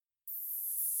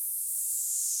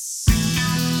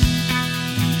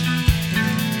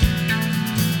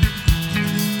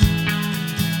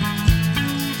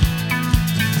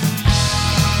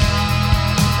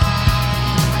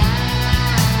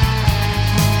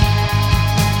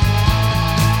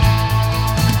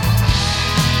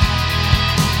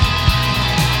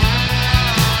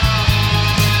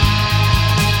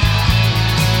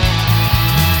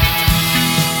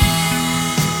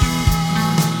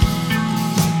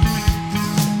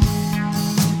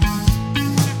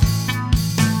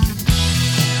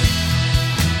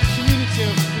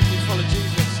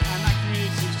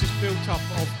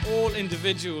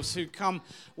individuals who come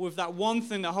with that one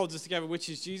thing that holds us together, which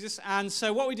is Jesus. And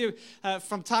so what we do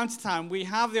from time to time, we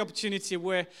have the opportunity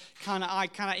where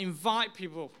I invite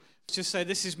people just say,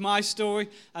 this is my story,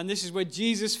 and this is where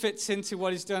Jesus fits into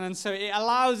what he's done. And so it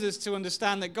allows us to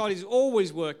understand that God is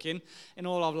always working in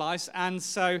all our lives. And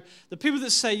so the people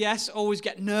that say yes always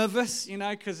get nervous,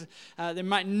 because they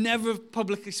might never have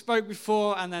publicly spoke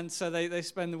before, and then so they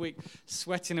spend the week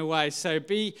sweating away. So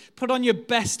put on your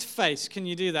best face. Can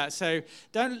you do that? So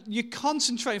your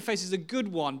concentrating face is a good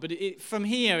one, but from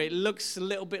here it looks a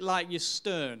little bit like you're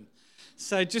stern.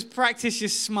 So just practice your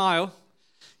smile.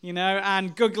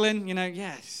 And Googling,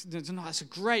 yes, that's a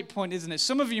great point, isn't it?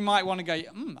 Some of you might want to go,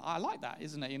 I like that,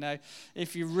 isn't it?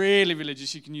 If you're really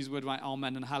religious, you can use a word like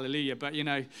amen and hallelujah. But,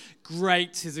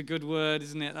 great is a good word,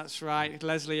 isn't it? That's right.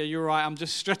 Leslie, are you all right? I'm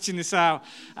just stretching this out.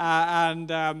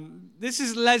 This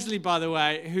is Leslie, by the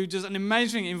way, who does an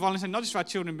amazing thing in volunteering, not just for our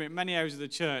children, but in many areas of the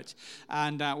church.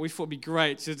 And we thought it'd be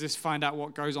great to just find out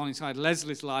what goes on inside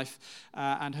Leslie's life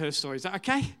and her story. Is that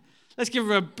okay? Let's give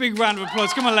her a big round of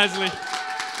applause. Come on, Leslie.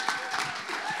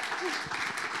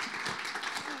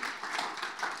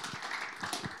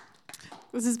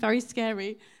 This is very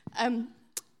scary. I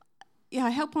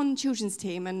help on children's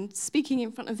team, and speaking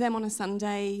in front of them on a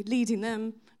Sunday, leading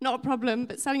them, not a problem,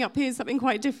 but standing up here is something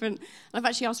quite different. And I've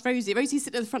actually asked Rosie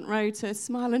sit at the front row to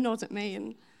smile and nod at me,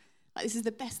 and this is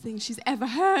the best thing she's ever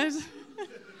heard.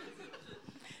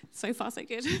 So far, so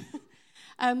good.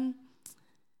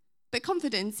 But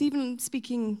confidence, even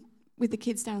speaking with the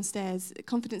kids downstairs,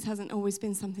 confidence hasn't always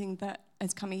been something that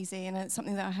has come easy, and it's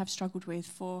something that I have struggled with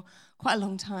for quite a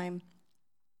long time.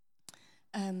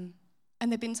 And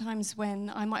there have been times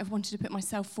when I might have wanted to put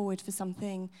myself forward for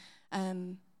something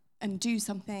and do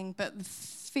something, but the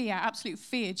fear, absolute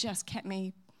fear, just kept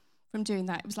me from doing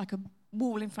that. It was like a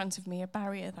wall in front of me, a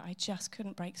barrier that I just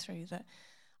couldn't break through, that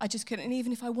I just couldn't. And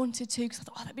even if I wanted to, because I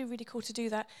thought, that'd be really cool to do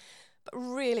that, but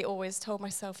really always told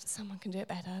myself that someone can do it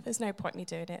better. There's no point in me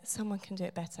doing it. Someone can do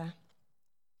it better.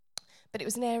 But it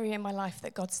was an area in my life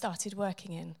that God started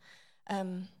working in.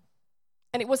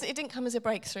 And it didn't come as a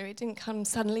breakthrough. It didn't come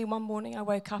suddenly one morning I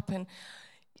woke up and,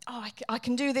 I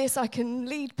can do this, I can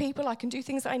lead people, I can do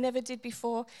things that I never did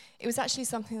before. It was actually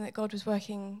something that God was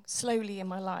working slowly in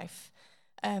my life,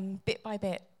 bit by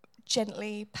bit,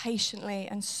 gently, patiently,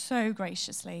 and so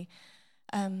graciously.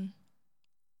 And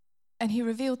he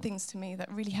revealed things to me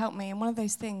that really helped me. And one of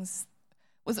those things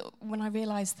was when I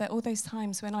realized that all those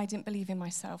times when I didn't believe in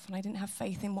myself and I didn't have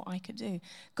faith in what I could do,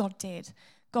 God did.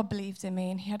 God believed in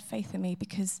me, and he had faith in me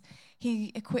because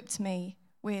he equipped me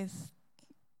with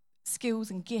skills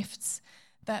and gifts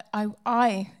that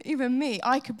I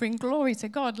could bring glory to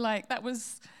God. Who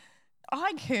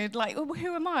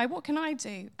am I? What can I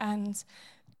do? And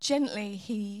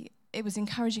gently, it was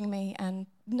encouraging me and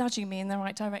nudging me in the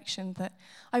right direction, that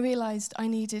I realized I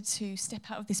needed to step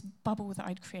out of this bubble that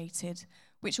I'd created,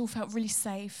 which all felt really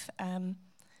safe.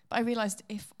 But I realized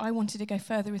if I wanted to go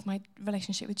further with my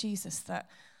relationship with Jesus, that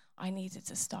I needed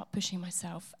to start pushing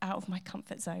myself out of my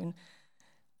comfort zone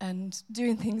and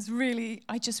doing things really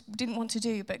I just didn't want to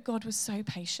do. But God was so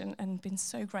patient and been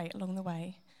so great along the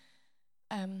way.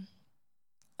 And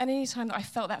any time that I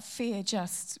felt that fear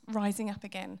just rising up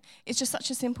again, it's just such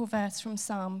a simple verse from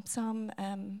Psalm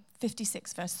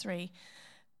 56, verse 3,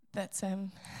 that,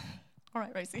 all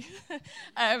right, Rosie.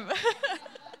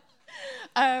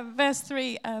 Verse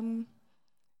 3,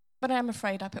 but I am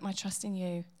afraid I put my trust in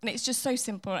you. And it's just so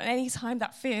simple. And any time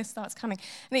that fear starts coming,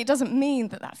 and it doesn't mean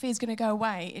that fear is going to go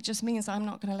away. It just means I'm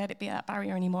not going to let it be that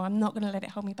barrier anymore. I'm not going to let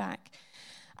it hold me back.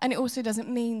 And it also doesn't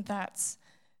mean that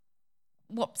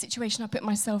what situation I put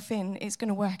myself in is going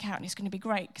to work out and it's going to be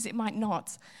great, because it might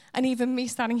not. And even me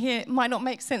standing here might not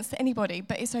make sense to anybody,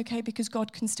 but it's okay because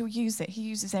God can still use it. He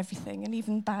uses everything, and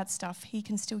even bad stuff he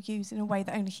can still use in a way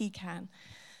that only he can.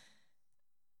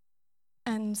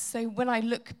 And so when I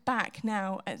look back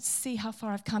now and see how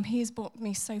far I've come, he has brought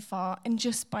me so far, and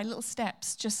just by little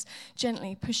steps, just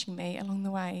gently pushing me along the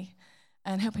way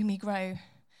and helping me grow.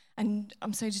 And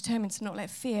I'm so determined to not let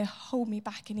fear hold me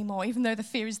back anymore, even though the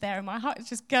fear is there and my heart is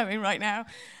just going right now.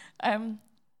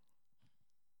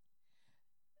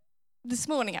 This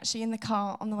morning, actually, in the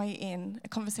car on the way in, a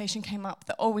conversation came up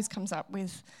that always comes up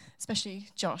with, especially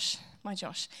Josh, my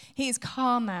Josh. He is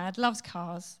car mad, loves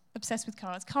cars, obsessed with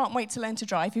cars, can't wait to learn to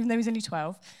drive, even though he's only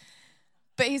 12.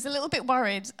 But he's a little bit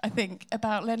worried, I think,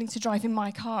 about learning to drive in my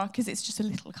car, because it's just a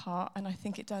little car, and I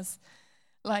think it does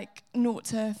like 0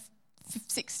 to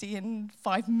 60 in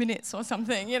 5 minutes or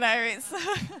something, it's...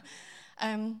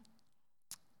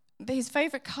 But his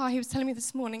favourite car, he was telling me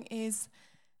this morning, is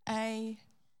a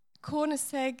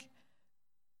Koenigsegg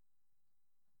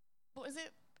what is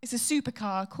it? It's a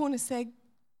supercar, Koenigsegg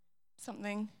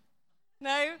something.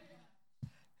 No?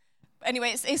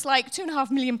 Anyway, it's like £2.5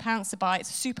 million to buy.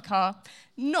 It's a supercar.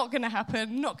 Not going to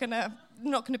happen. Not going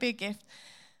to be a gift.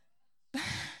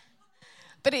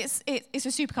 But it's a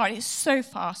supercar, and it's so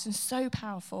fast and so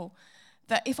powerful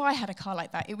that if I had a car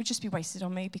like that, it would just be wasted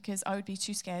on me because I would be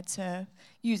too scared to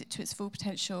use it to its full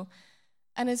potential.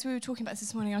 And as we were talking about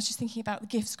this morning, I was just thinking about the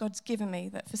gifts God's given me,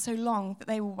 that for so long that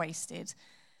they were wasted.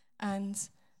 And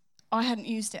I hadn't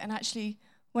used it. And actually,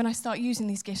 when I start using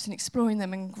these gifts and exploring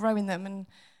them and growing them, and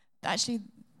actually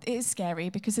it is scary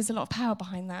because there's a lot of power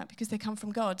behind that because they come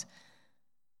from God.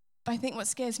 But I think what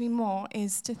scares me more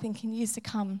is to think in years to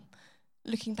come,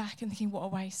 looking back and thinking, what a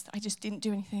waste. I just didn't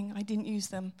do anything. I didn't use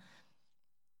them.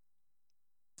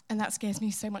 And that scares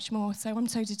me so much more. So I'm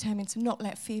so determined to not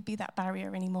let fear be that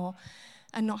barrier anymore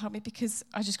and not help me, because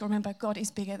I just got to remember God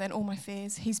is bigger than all my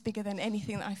fears. He's bigger than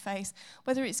anything that I face,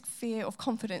 whether it's fear of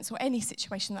confidence or any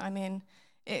situation that I'm in.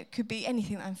 It could be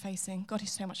anything that I'm facing. God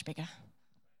is so much bigger.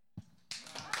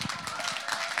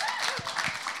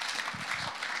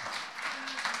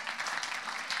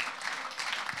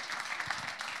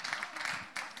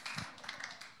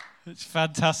 It's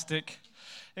fantastic.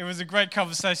 It was a great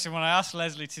conversation. When I asked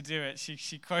Leslie to do it,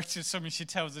 she quoted something she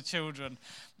tells the children: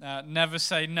 "Never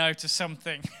say no to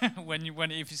something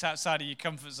if it's outside of your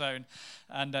comfort zone."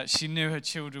 And she knew her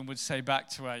children would say back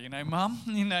to her, "Mum,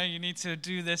 you need to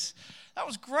do this." That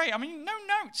was great. I mean, no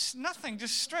notes, nothing,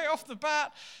 just straight off the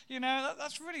bat.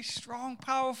 That's really strong,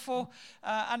 powerful.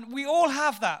 And we all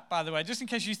have that, by the way, just in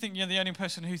case you think you're the only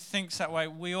person who thinks that way.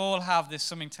 We all have this,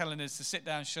 something telling us to sit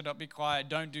down, shut up, be quiet,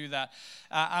 don't do that.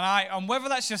 And whether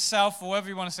that's yourself or whether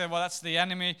you want to say, well, that's the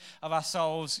enemy of our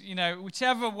souls,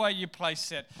 whichever way you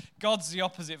place it, God's the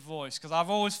opposite voice. Because I've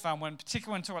always found,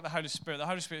 particularly when talking about the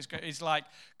Holy Spirit is like,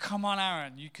 come on,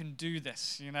 Aaron, you can do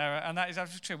this, and that is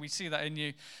actually true. We see that in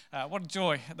you. What a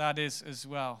joy that is as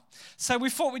well. So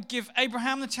we thought we'd give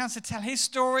Abraham the chance to tell his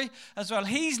story as well.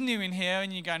 He's new in here,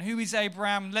 and you're going, who is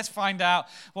Abraham? Let's find out.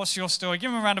 What's your story? Give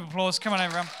him a round of applause. Come on,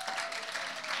 Abraham.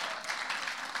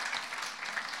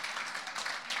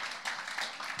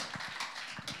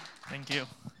 Thank you.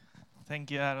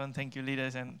 Thank you, Aaron. Thank you,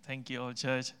 leaders, and thank you all,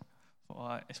 church,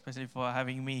 especially for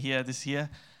having me here this year.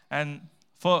 And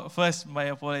first, my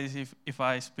apologies if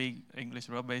I speak English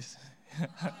rubbish.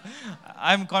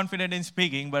 I'm confident in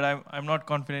speaking, but I'm not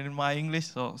confident in my English,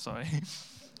 so sorry.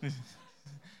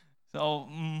 So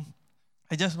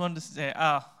I just want to say,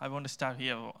 I want to start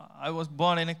here. I was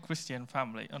born in a Christian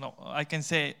family. I can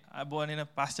say I was born in a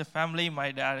pastor family.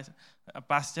 My dad is a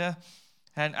pastor,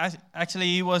 and actually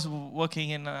he was working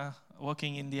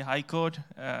in the High Court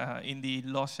in the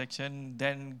law section.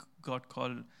 Then God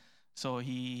called, so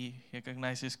he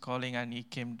recognized his calling and he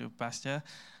came to pastor.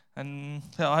 And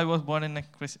so I was born in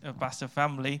a pastor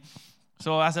family.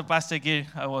 So as a pastor kid,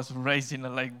 I was raised in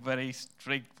a very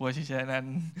strict position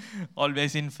and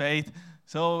always in faith.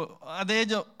 So at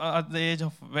the age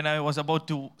of when I was about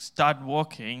to start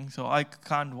walking, so I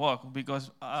can't walk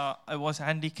because I was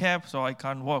handicapped, so I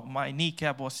can't walk. My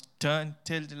kneecap was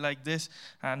tilted like this,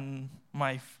 and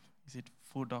my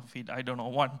foot or feet, I don't know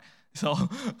one. So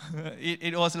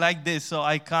it was like this, so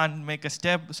I can't make a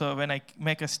step. So when I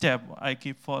make a step, I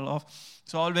keep fall off.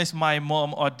 So always my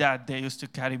mom or dad, they used to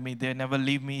carry me. They never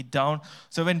leave me down.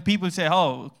 So when people say,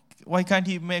 oh, why can't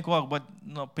he make walk? But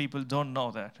no, people don't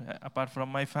know that. Apart from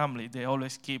my family, they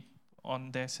always keep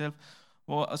on themselves.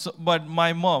 But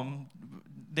my mom,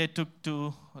 they took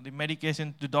to the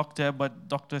medication to doctor, but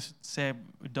doctors say,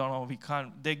 we don't know, we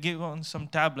can't. They give on some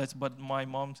tablets, but my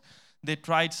mom's, they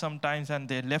tried sometimes and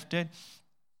they left it.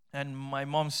 And my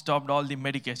mom stopped all the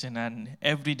medication. And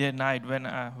every day night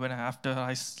after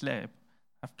I slept,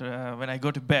 when I go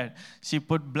to bed, she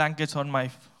put blankets on my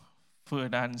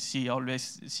foot and she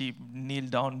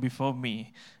kneeled down before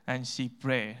me and she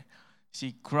prayed.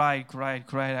 She cried,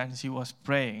 and she was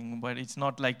praying. But it's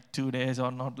not like 2 days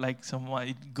or not like someone.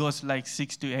 It goes like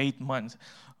 6 to 8 months.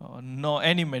 No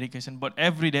any medication, but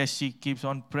every day she keeps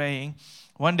on praying.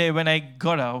 One day when I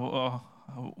got up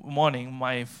morning,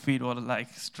 my feet were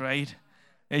like straight.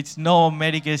 It's no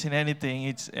medication, anything.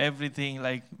 It's everything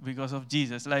like because of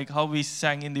Jesus. Like how we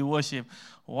sang in the worship,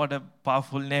 what a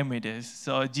powerful name it is.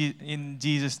 So in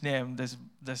Jesus' name,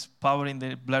 there's power in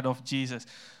the blood of Jesus.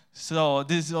 So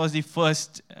this was the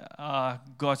first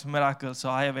God's miracle. So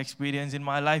I have experience in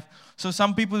my life. So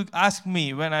some people ask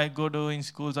me when I go to in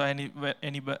schools or anywhere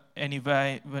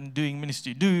when doing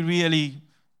ministry, do you really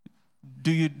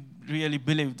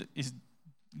believe that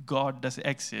God does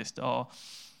exist? Or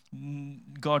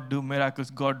God do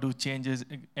miracles, God do changes,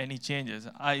 any changes?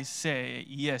 I say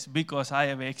yes, because I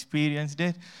have experienced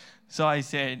it. So I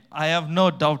said, I have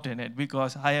no doubt in it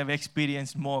because I have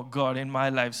experienced more God in my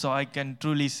life. So I can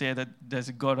truly say that there's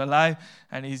a God alive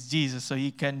and He's Jesus. So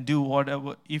He can do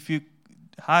whatever. If you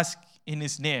ask in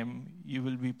His name, you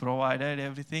will be provided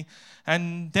everything.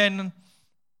 And then,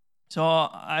 so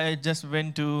I just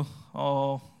went to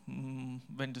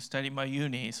study my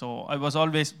uni. So I was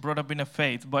always brought up in a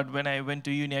faith, but when I went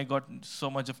to uni, I got so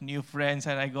much of new friends,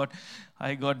 and I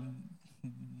got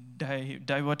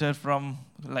diverted from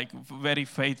like very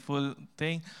faithful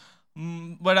thing.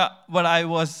 But I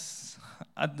was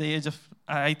at the age of,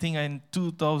 I think in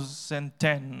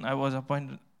 2010, I was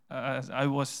appointed. I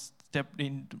was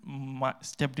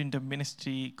stepped into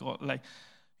ministry called like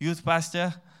youth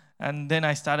pastor. And then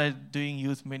I started doing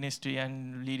youth ministry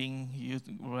and leading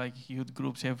youth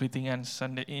groups, everything, and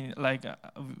Sunday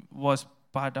was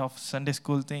part of Sunday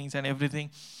school things and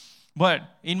everything. But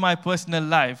in my personal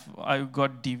life, I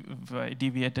got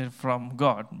deviated from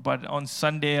God. But on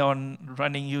Sunday, on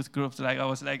running youth groups, like I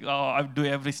was like, oh, I do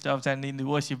every stuff, and in the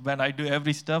worship band, I do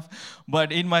every stuff.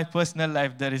 But in my personal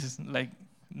life, there is like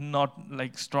not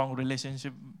like strong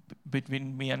relationship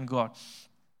between me and God.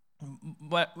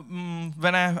 But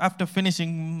when after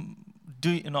finishing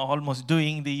almost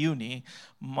doing the uni,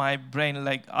 my brain,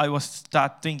 like I was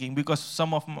start thinking, because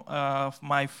some of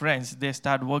my friends, they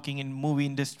start working in movie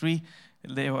industry,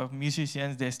 they were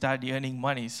musicians, they start earning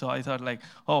money. So I thought like,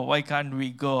 oh, why can't we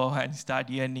go and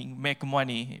start make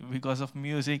money because of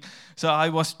music? So I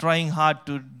was trying hard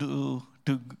to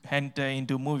enter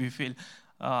into movie field.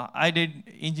 I did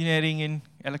engineering in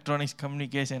electronics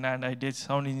communication, and I did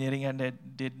sound engineering, and I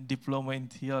did diploma in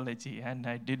theology, and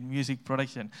I did music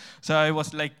production. So I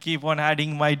was like keep on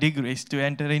adding my degrees to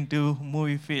enter into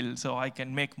movie field so I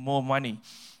can make more money.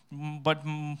 But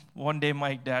one day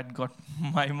my dad got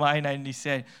my mind, and he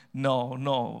said,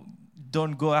 no,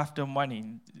 don't go after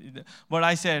money. But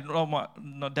I said,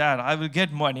 no, Dad, I will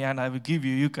get money and I will give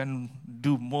you. You can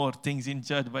do more things in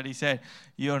church. But he said,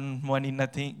 your money,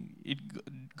 nothing.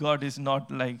 God is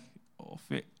not like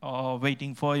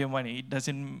waiting for your money. It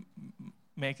doesn't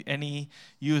make any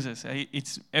uses.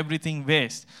 It's everything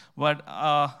waste. But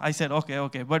I said,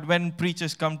 okay. But when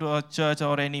preachers come to a church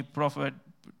or any prophet,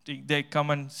 they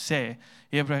come and say,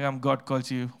 Abraham, God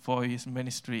calls you for His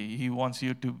ministry. He wants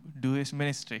you to do His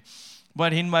ministry.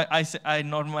 But I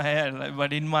nod my head.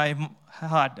 But in my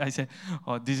heart, I said,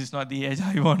 "Oh, this is not the age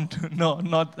I want to. No,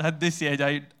 not at this age.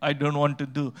 I don't want to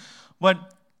do."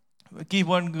 But keep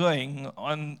on going.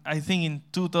 I think in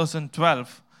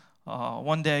 2012,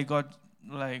 one day I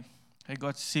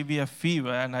got severe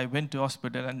fever, and I went to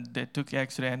hospital, and they took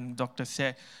X-ray, and doctor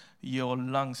said, your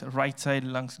lungs, right side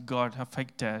lungs got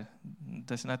affected.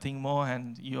 There's nothing more,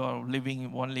 and you're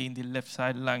living only in the left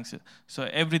side lungs. So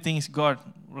everything's got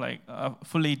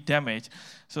fully damaged.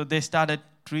 So they started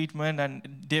treatment,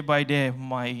 and day by day,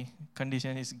 my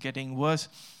condition is getting worse.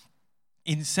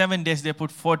 In 7 days, they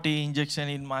put 40 injection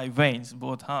in my veins,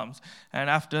 both arms. And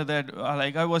after that,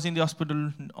 I was in the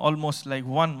hospital almost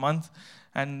 1 month,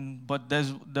 but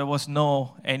there was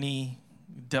no any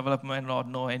development or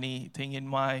no anything in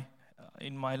my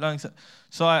lungs.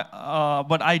 So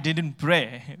but I didn't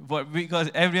pray, but because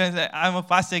everyone said, I'm a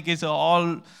pastor kid, so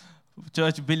all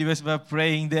church believers were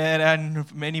praying there,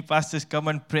 and many pastors come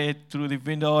and pray through the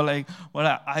window.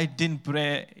 But I didn't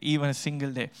pray even a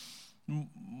single day.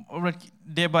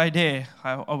 Day by day,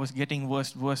 I was getting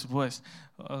worse.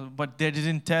 But they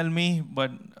didn't tell me.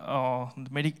 But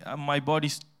my body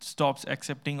stops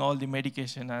accepting all the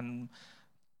medication, and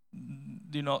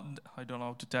I don't know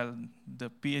how to tell, the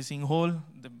piercing hole,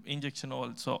 the injection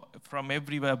hole. So from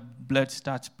everywhere, blood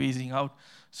starts pissing out.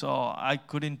 So I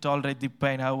couldn't tolerate the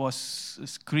pain. I was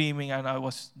screaming and I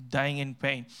was dying in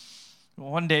pain.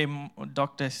 One day,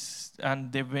 doctors,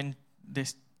 and they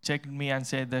checked me and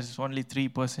said there's only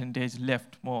 3%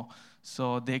 left more.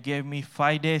 So they gave me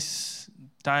 5 days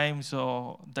time.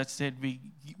 So that's it.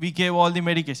 We gave all the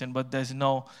medication, but there's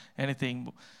no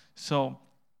anything. So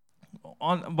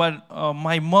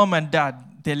my mom and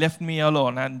dad, they left me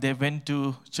alone, and they went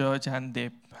to church, and they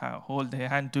hold their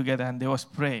hand together, and they was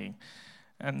praying.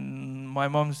 And my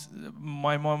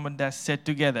mom and dad said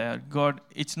together, God,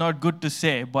 it's not good to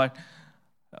say, but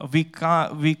we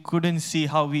couldn't see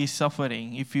how he is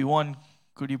suffering. If you want,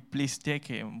 could you please take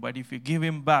him? But if you give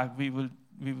him back, we will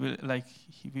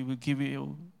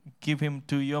give him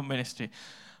to your ministry.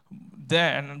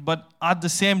 But at the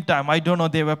same time, I don't know,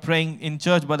 they were praying in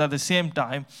church, but at the same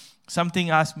time,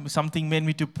 something made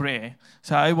me to pray.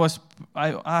 So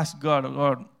I asked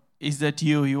God, is that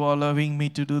you? You are allowing me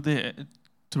to do this,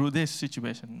 through this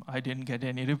situation. I didn't get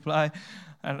any reply,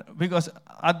 and because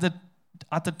at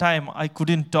the time I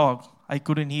couldn't talk, I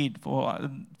couldn't eat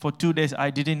for 2 days.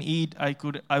 I didn't eat.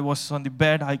 I was on the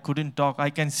bed. I couldn't talk. I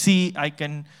can see, I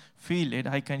can feel it,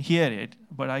 I can hear it,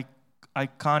 but I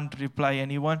can't reply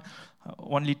anyone.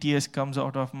 Only tears comes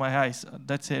out of my eyes.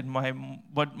 That's it.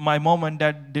 But my mom and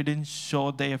dad didn't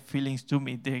show their feelings to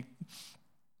me. They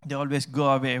always go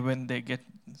away when they get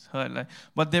hurt.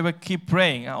 But they would keep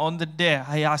praying. On the day,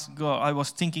 I asked God, I was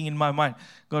thinking in my mind,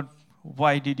 God,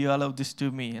 why did you allow this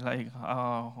to me?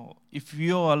 If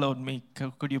you allowed me,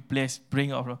 could you please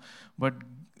bring out? But,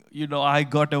 I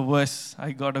got a verse.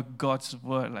 I got a God's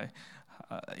word.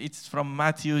 It's from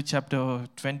Matthew chapter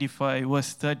 25,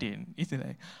 verse 13. It's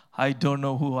like, I don't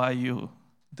know who are you.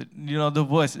 The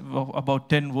verse about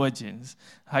 10 virgins.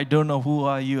 I don't know who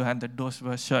are you, and the doors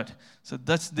were shut. So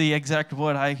that's the exact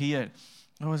word I hear.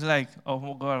 I was like, oh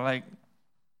my God,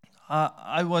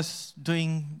 I was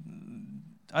doing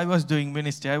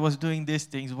ministry. I was doing these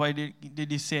things. Why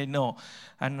did you say no?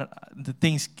 And the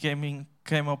things came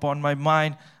upon my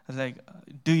mind. I was like,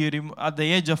 at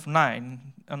the age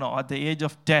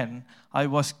of 10, I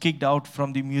was kicked out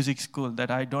from the music school, that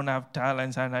I don't have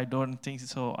talents and I don't think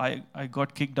so. I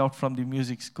got kicked out from the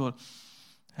music school.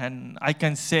 And I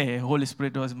can say Holy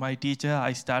Spirit was my teacher.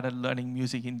 I started learning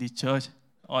music in the church,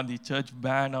 on the church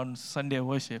band, on Sunday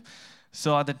worship.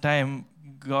 So at the time,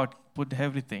 God put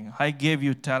everything. I gave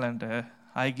you talent.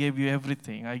 I gave you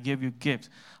everything. I gave you gifts.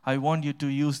 I want you to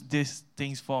use these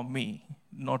things for me,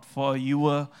 not for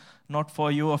your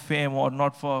fame or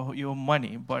not for your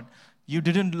money. But you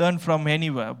didn't learn from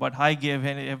anywhere, but I gave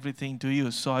everything to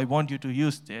you. So I want you to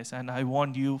use this, and I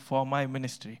want you for my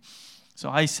ministry. So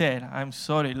I said, I'm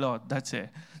sorry, Lord, that's it.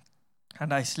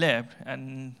 And I slept,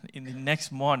 and in the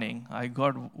next morning, I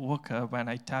woke up and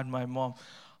I told my mom,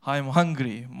 I'm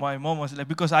hungry. My mom was like,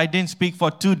 because I didn't speak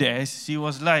for 2 days, she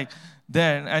was like,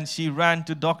 then, and she ran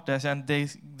to doctors, and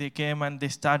they came and they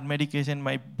start medication.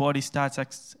 My body starts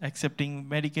accepting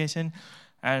medication,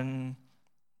 and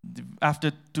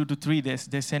after 2 to 3 days,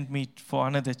 they sent me for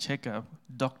another checkup.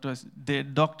 The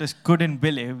doctors couldn't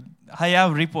believe. I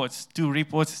have reports, 2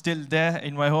 reports still there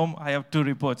in my home. I have 2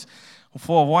 reports.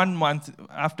 For 1 month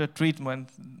after treatment,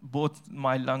 both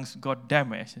my lungs got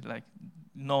damaged,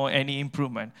 no any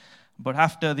improvement. But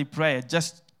after the prayer,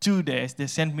 just 2 days, they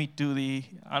sent me to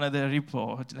another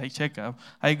report, checkup.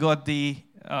 I got the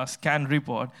scan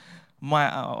report.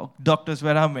 My doctors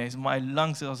were amazed. My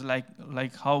lungs was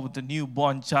like how the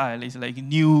newborn child is,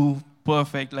 new,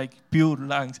 perfect, pure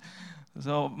lungs.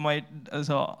 So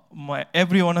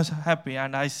everyone was happy,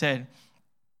 and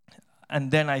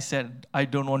then I said, I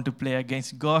don't want to play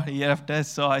against God year after.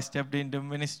 So I stepped into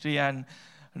ministry, and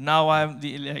now I'm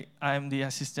the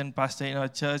assistant pastor in our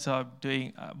church. So I'm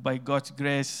doing, by God's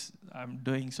grace, I'm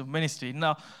doing some ministry.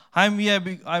 Now, I'm here,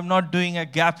 I'm not doing a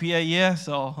gap year,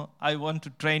 so I want to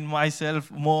train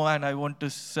myself more, and I want to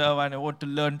serve, and I want to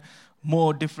learn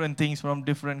more different things from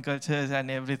different cultures and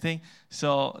everything.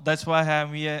 So that's why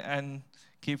I'm here, and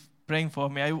keep praying for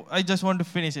me. I just want to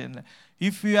finish it.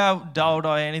 If you have doubt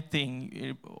or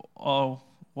anything, or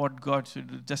what God should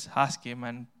do, just ask Him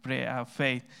and pray, have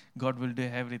faith. God will do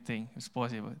everything. It's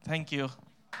possible. Thank you.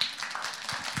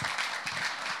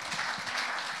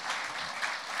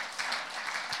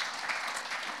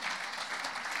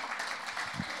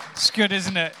 It's good,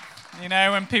 isn't it?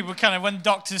 When people when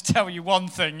doctors tell you one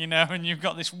thing, and you've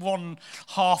got this one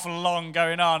half along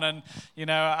going on, and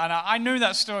I knew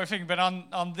that story thing, but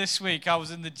on this week I was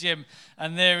in the gym,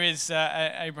 and there is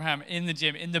Abraham in the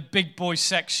gym, in the big boy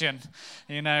section,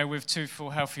 with 2 full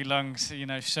healthy lungs,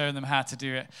 showing them how to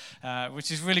do it,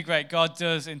 which is really great. God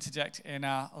does interject in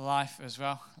our life as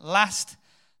well. Last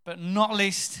but not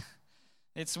least,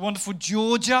 it's wonderful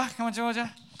Georgia. Come on,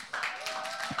 Georgia.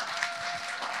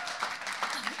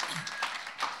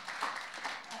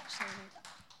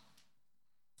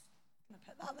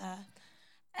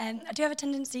 I do have a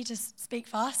tendency to speak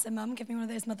fast, and Mum, give me one of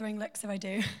those mothering looks if I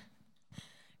do,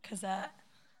 because I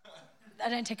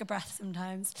don't take a breath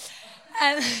sometimes.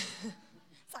 It's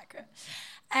accurate.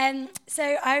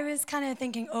 So I was kind of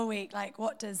thinking all week,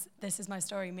 what does "this is my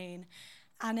story" mean?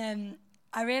 And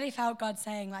I really felt God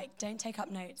saying, don't take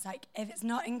up notes. If it's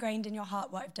not ingrained in your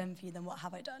heart what I've done for you, then what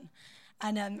have I done?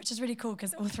 And which is really cool,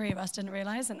 because all 3 of us didn't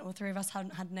realize, and all 3 of us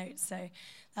hadn't had notes, so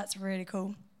that's really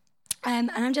cool.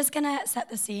 And I'm just going to set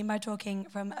the scene by talking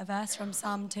from a verse from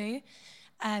Psalm 2,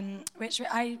 which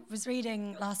I was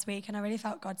reading last week, and I really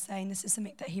felt God saying this is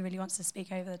something that He really wants to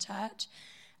speak over the church.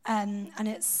 And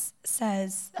it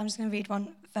says, I'm just going to read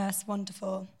verse 1 to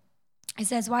 4. It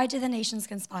says, "Why do the nations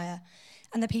conspire,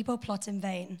 and the people plot in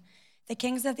vain? The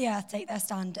kings of the earth take their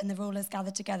stand, and the rulers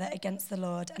gather together against the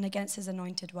Lord and against his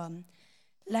anointed one.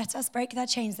 Let us break their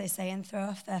chains, they say, and throw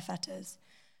off their fetters.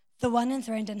 The one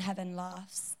enthroned in heaven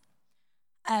laughs.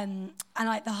 And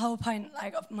like the whole point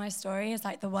like of my story is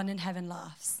like the one in heaven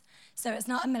laughs. So it's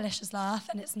not a malicious laugh,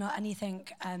 and it's not anything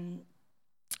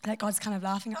that God's kind of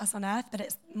laughing at us on earth, but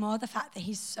it's more the fact that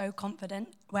he's so confident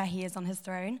where he is on his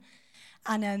throne.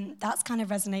 And that's kind of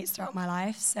resonates throughout my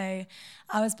life. So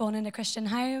I was born in a Christian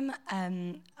home.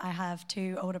 I have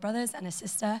 2 older brothers and a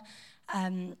sister.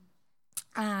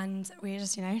 And we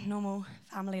just, normal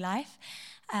family life.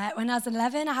 When I was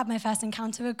 11, I had my first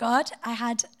encounter with God.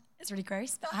 It's really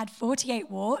gross, but I had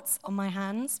 48 warts on my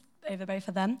hands over both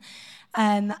of them.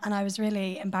 And I was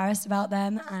really embarrassed about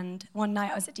them. And one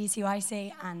night I was at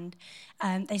DCYC, and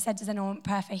they said, does anyone want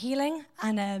prayer for healing?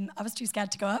 And I was too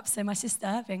scared to go up. So my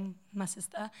sister, being my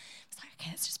sister, was like, okay,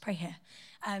 let's just pray here.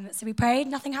 So we prayed,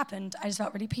 nothing happened. I just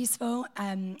felt really peaceful.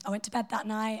 I went to bed that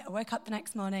night. I woke up the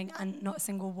next morning, and not a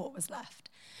single wart was left.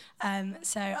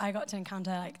 So I got to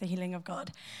encounter like the healing of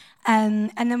God.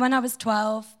 And then when I was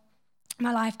 12,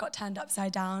 my life got turned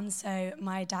upside down. So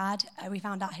my dad, we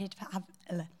found out he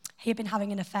had been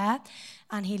having an affair,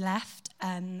 and he left.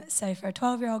 So for a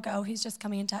 12-year-old girl who's just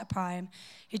coming into her prime,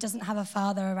 who doesn't have a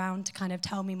father around to kind of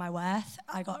tell me my worth,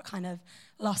 I got kind of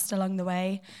lost along the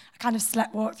way. I kind of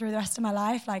sleptwalked through the rest of my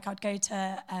life. Like I'd go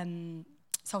to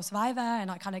Soul Survivor, and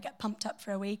I'd kind of get pumped up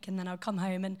for a week, and then I'd come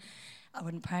home and I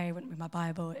wouldn't pray, I wouldn't read my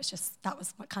Bible. It's just, that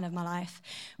was kind of my life.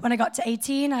 When I got to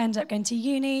 18, I ended up going to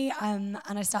uni, and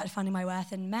I started finding my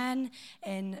worth in men,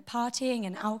 in partying,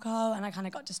 in alcohol, and I kind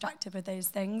of got distracted with those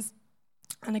things.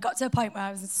 And I got to a point where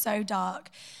I was so dark.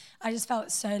 I just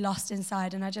felt so lost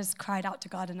inside, and I just cried out to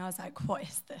God, and I was like, what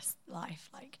is this life?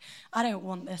 Like, I don't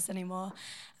want this anymore.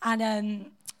 And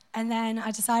then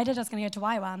I decided I was going to go to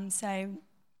YWAM. So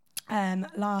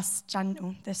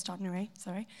this January,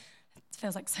 sorry.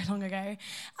 Feels like so long ago.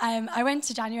 I went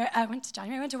to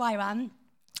YWAM,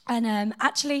 and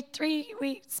actually 3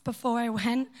 weeks before I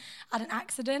went, I had an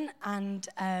accident, and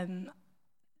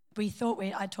we thought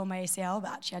I'd torn my ACL, but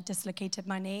actually I dislocated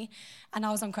my knee, and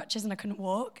I was on crutches and I couldn't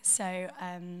walk. So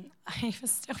I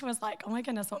was like, oh my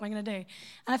goodness, what am I going to do?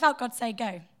 And I felt God say,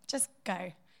 go, just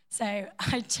go. So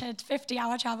I did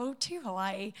 50-hour travel to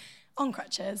Hawaii on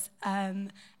crutches.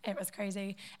 It was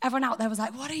crazy. Everyone out there was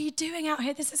like, what are you doing out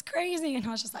here? This is crazy. And I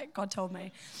was just like, God told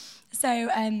me. So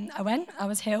I went, I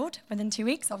was healed. Within 2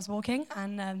 weeks, I was walking,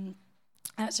 and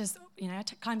it's just, I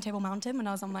climbed Table Mountain when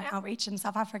I was on my outreach in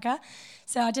South Africa.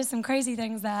 So I did some crazy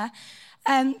things there.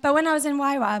 But when I was in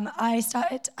YWAM,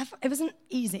 it wasn't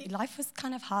easy. Life was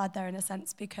kind of hard there in a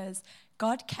sense, because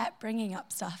God kept bringing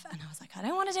up stuff, and I was like, I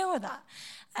don't want to deal with that.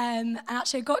 And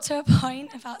actually, it got to a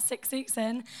point about 6 weeks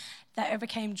in that it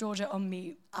became Georgia on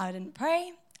mute. I didn't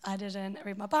pray, I didn't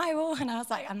read my Bible, and I was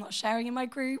like, I'm not sharing in my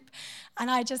group.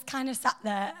 And I just kind of sat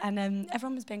there, and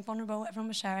everyone was being vulnerable, everyone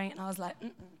was sharing, and I was like,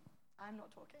 I'm not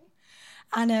talking.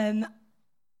 And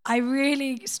I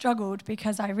really struggled,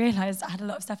 because I realized I had a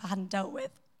lot of stuff I hadn't dealt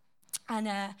with.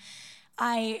 And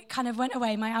I kind of went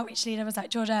away. My outreach leader was like,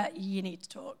 Georgia, you need to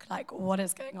talk. Like, what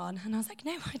is going on? And I was like,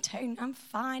 no, I don't. I'm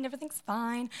fine. Everything's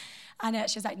fine. And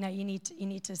she was like, no, you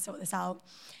need to sort this out.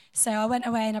 So I went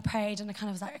away and I prayed, and I kind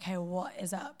of was like, okay, well, what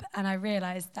is up? And I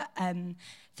realized that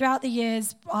throughout the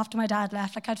years after my dad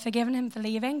left, like I'd forgiven him for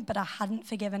leaving, but I hadn't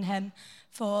forgiven him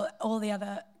for all the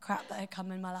other crap that had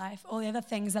come in my life, all the other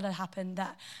things that had happened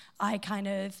that I kind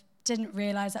of didn't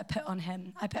realize I put on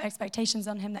him. I put expectations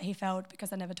on him that he failed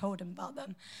because I never told him about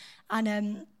them.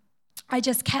 And I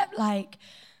just kept like,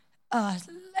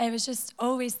 it was just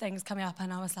always things coming up,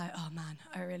 and I was like, oh man,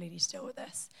 I really need to deal with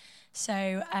this.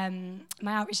 So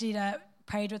my outreach leader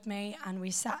prayed with me, and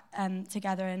we sat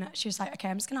together, and she was like, okay,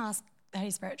 I'm just going to ask the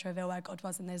Holy Spirit to reveal where God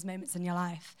was in those moments in your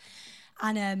life.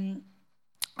 And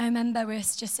I remember we were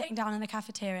just sitting down in the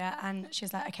cafeteria, and she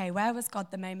was like, okay, where was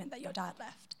God the moment that your dad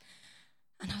left?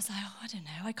 And I was like, oh, I don't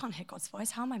know. I can't hear God's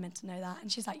voice. How am I meant to know that?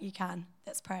 And she's like, you can.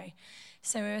 Let's pray.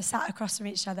 So we were sat across from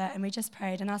each other, and we just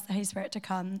prayed and asked the Holy Spirit to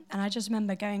come. And I just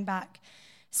remember going back,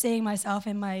 seeing myself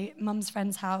in my mum's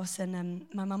friend's house, and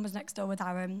my mum was next door with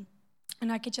Aaron,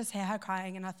 and I could just hear her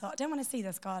crying, and I thought, I don't want to see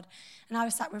this, God. And I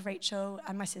was sat with Rachel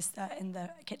and my sister in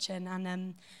the kitchen,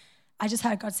 and I just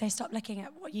heard God say, stop looking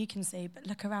at what you can see, but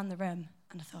look around the room.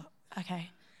 And I thought,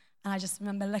 okay. And I just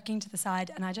remember looking to the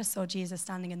side, and I just saw Jesus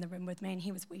standing in the room with me, and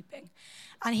he was weeping.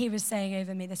 And he was saying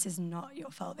over me, this is not your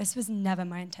fault. This was never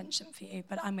my intention for you,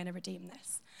 but I'm going to redeem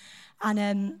this.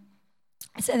 And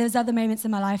So there was other moments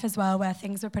in my life as well where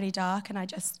things were pretty dark, and I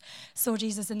just saw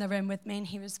Jesus in the room with me, and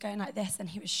he was going like this, and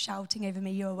he was shouting over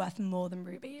me, "You are worth more than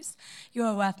rubies. You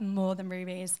are worth more than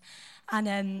rubies."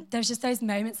 And there's just those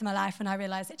moments in my life when I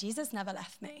realized that Jesus never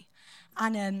left me.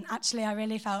 And actually, I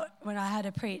really felt when I heard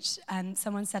her preach,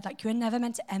 someone said, like, you were never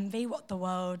meant to envy what the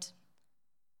world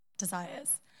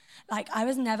desires. Like, I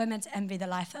was never meant to envy the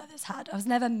life that others had. I was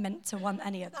never meant to want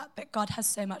any of that, but God has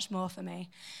so much more for me.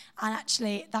 And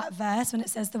actually, that verse, when it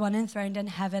says the one enthroned in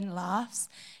heaven laughs,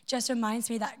 just reminds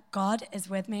me that God is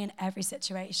with me in every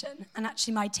situation. And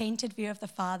actually, my tainted view of the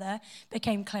Father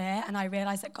became clear, and I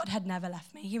realized that God had never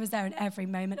left me. He was there in every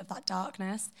moment of that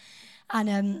darkness.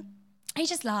 And he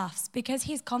just laughs because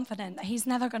he's confident that he's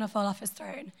never going to fall off his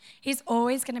throne. He's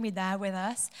always going to be there with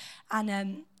us.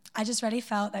 And I just really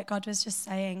felt that God was just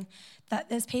saying that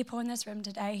there's people in this room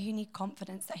today who need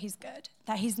confidence that he's good,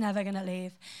 that he's never going to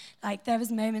leave. Like, there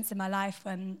was moments in my life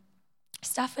when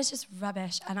stuff was just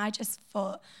rubbish, and I just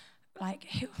thought, like,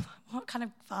 what kind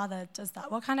of father does that?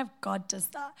 What kind of God does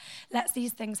that? Lets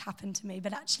these things happen to me,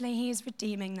 but actually he's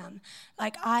redeeming them.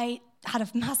 Like, I had a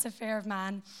massive fear of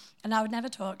man, and I would never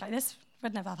talk. Like, this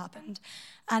would never have happened.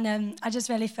 And I just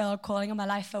really feel a calling on my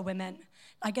life for women.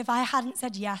 Like, if I hadn't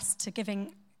said yes to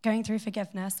going through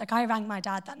forgiveness, like, I rang my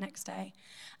dad that next day,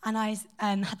 and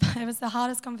it was the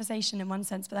hardest conversation in one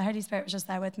sense, but the Holy Spirit was just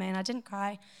there with me, and I didn't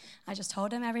cry. I just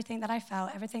told him everything that I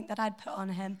felt, everything that I'd put on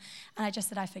him, and I just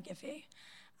said, I forgive you.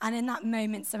 And in that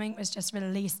moment, something was just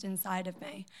released inside of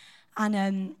me.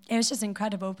 And it was just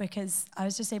incredible because I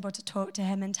was just able to talk to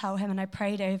him and tell him, and I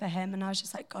prayed over him, and I was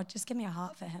just like, God, just give me a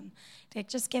heart for him. Like,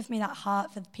 just give me that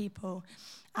heart for the people.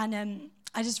 And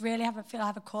I just really feel I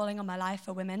have a calling on my life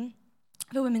for women,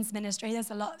 for women's ministry.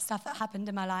 There's a lot of stuff that happened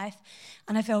in my life,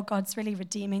 and I feel God's really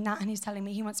redeeming that, and he's telling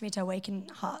me he wants me to awaken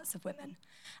hearts of women.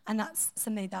 And that's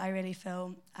something that I really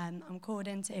feel I'm called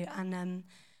into. And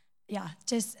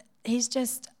he's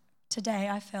just, today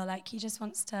I feel like he just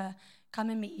wants to come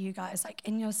and meet you guys, like,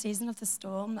 in your season of the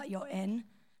storm that you're in.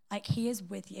 Like, he is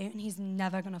with you, and he's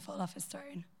never going to fall off his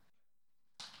throne.